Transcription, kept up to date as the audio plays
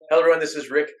Hello, everyone. This is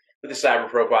Rick with the Cyber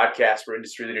Pro podcast, where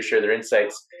industry leaders share their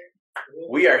insights.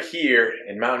 We are here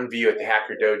in Mountain View at the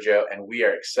Hacker Dojo, and we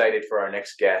are excited for our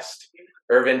next guest.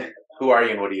 Irvin, who are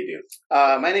you and what do you do?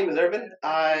 My name is Irvin.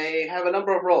 I have a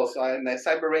number of roles. I'm a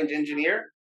cyber range engineer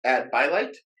at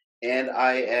Bylight, and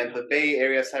I am the Bay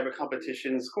Area Cyber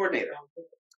Competitions Coordinator.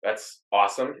 That's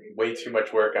awesome. Way too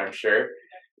much work, I'm sure.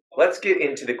 Let's get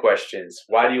into the questions.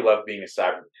 Why do you love being a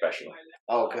cyber professional?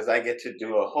 Oh, because I get to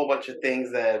do a whole bunch of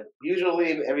things that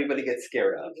usually everybody gets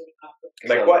scared of.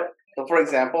 Like what? So, for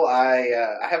example, I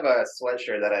have a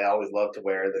sweatshirt that I always love to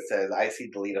wear that says "I see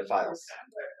deleted files,"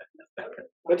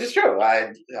 which is true.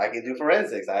 I can do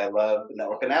forensics. I love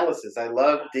network analysis. I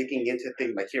love digging into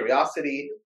things. My curiosity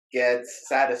gets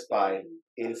satisfied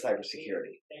in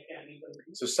cybersecurity.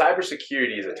 So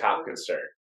cybersecurity is a top concern.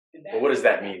 But what does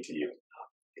that mean to you?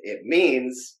 It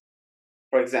means,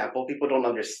 for example, people don't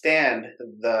understand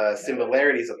the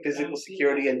similarities of physical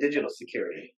security and digital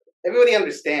security. Everybody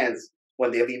understands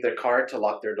when they leave their car to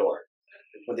lock their door,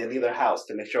 when they leave their house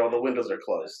to make sure all the windows are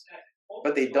closed.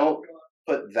 But they don't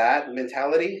put that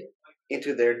mentality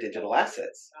into their digital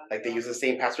assets. Like they use the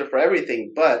same password for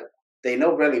everything, but they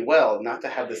know really well not to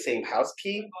have the same house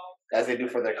key as they do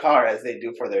for their car, as they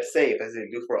do for their safe, as they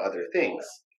do for other things.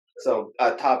 So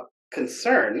a top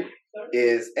concern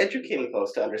is educating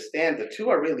folks to understand the two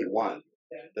are really one.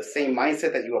 The same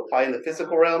mindset that you apply in the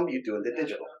physical realm, you do in the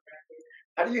digital.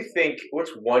 How do you think,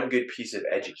 what's one good piece of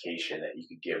education that you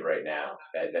could give right now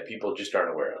that people just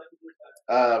aren't aware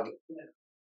of?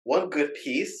 One good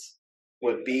piece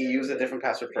would be use a different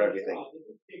password for everything.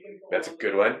 That's a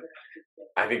good one.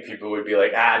 I think people would be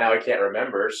like, now I can't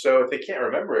remember. So if they can't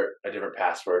remember a different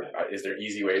password, is there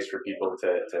easy ways for people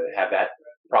to have that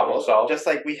problem solved? Just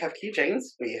like we have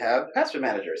keychains, we have password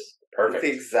managers. Perfect.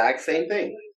 It's the exact same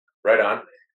thing. Right on.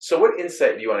 So what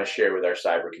insight do you want to share with our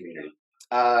cyber community?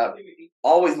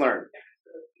 Always learn.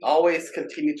 Always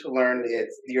continue to learn.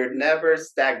 You're never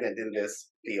stagnant in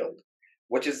this field,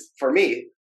 which is, for me,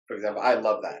 for example, I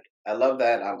love that. I love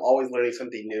that. I'm always learning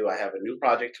something new. I have a new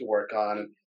project to work on.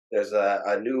 There's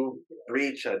a new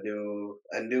breach, a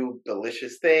new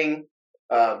malicious thing.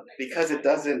 Because it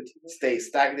doesn't stay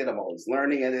stagnant, I'm always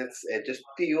learning, and it just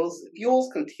fuels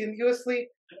continuously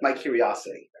my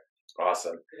curiosity.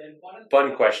 Awesome.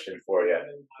 Fun question for you.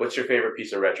 What's your favorite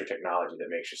piece of retro technology that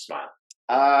makes you smile?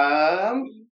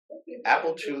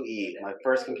 Apple IIe, my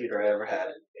first computer I ever had.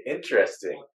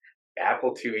 Interesting.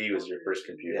 Apple IIe was your first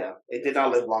computer. Yeah, it did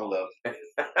not live long though.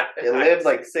 It lived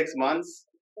like 6 months,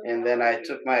 and then I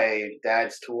took my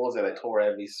dad's tools and I tore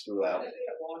every screw out.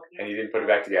 And you didn't put it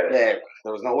back together? Yeah,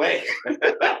 there was no way.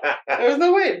 There was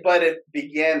no way. But it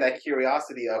began that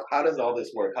curiosity of how does all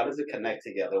this work? How does it connect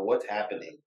together? What's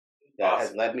happening? That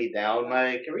has led me down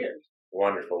my career.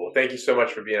 Wonderful. Well, thank you so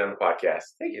much for being on the podcast.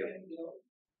 Thank you.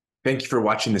 Thank you for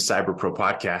watching the Cyber Pro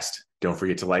podcast. Don't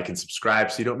forget to like and subscribe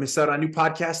so you don't miss out on new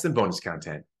podcasts and bonus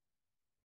content.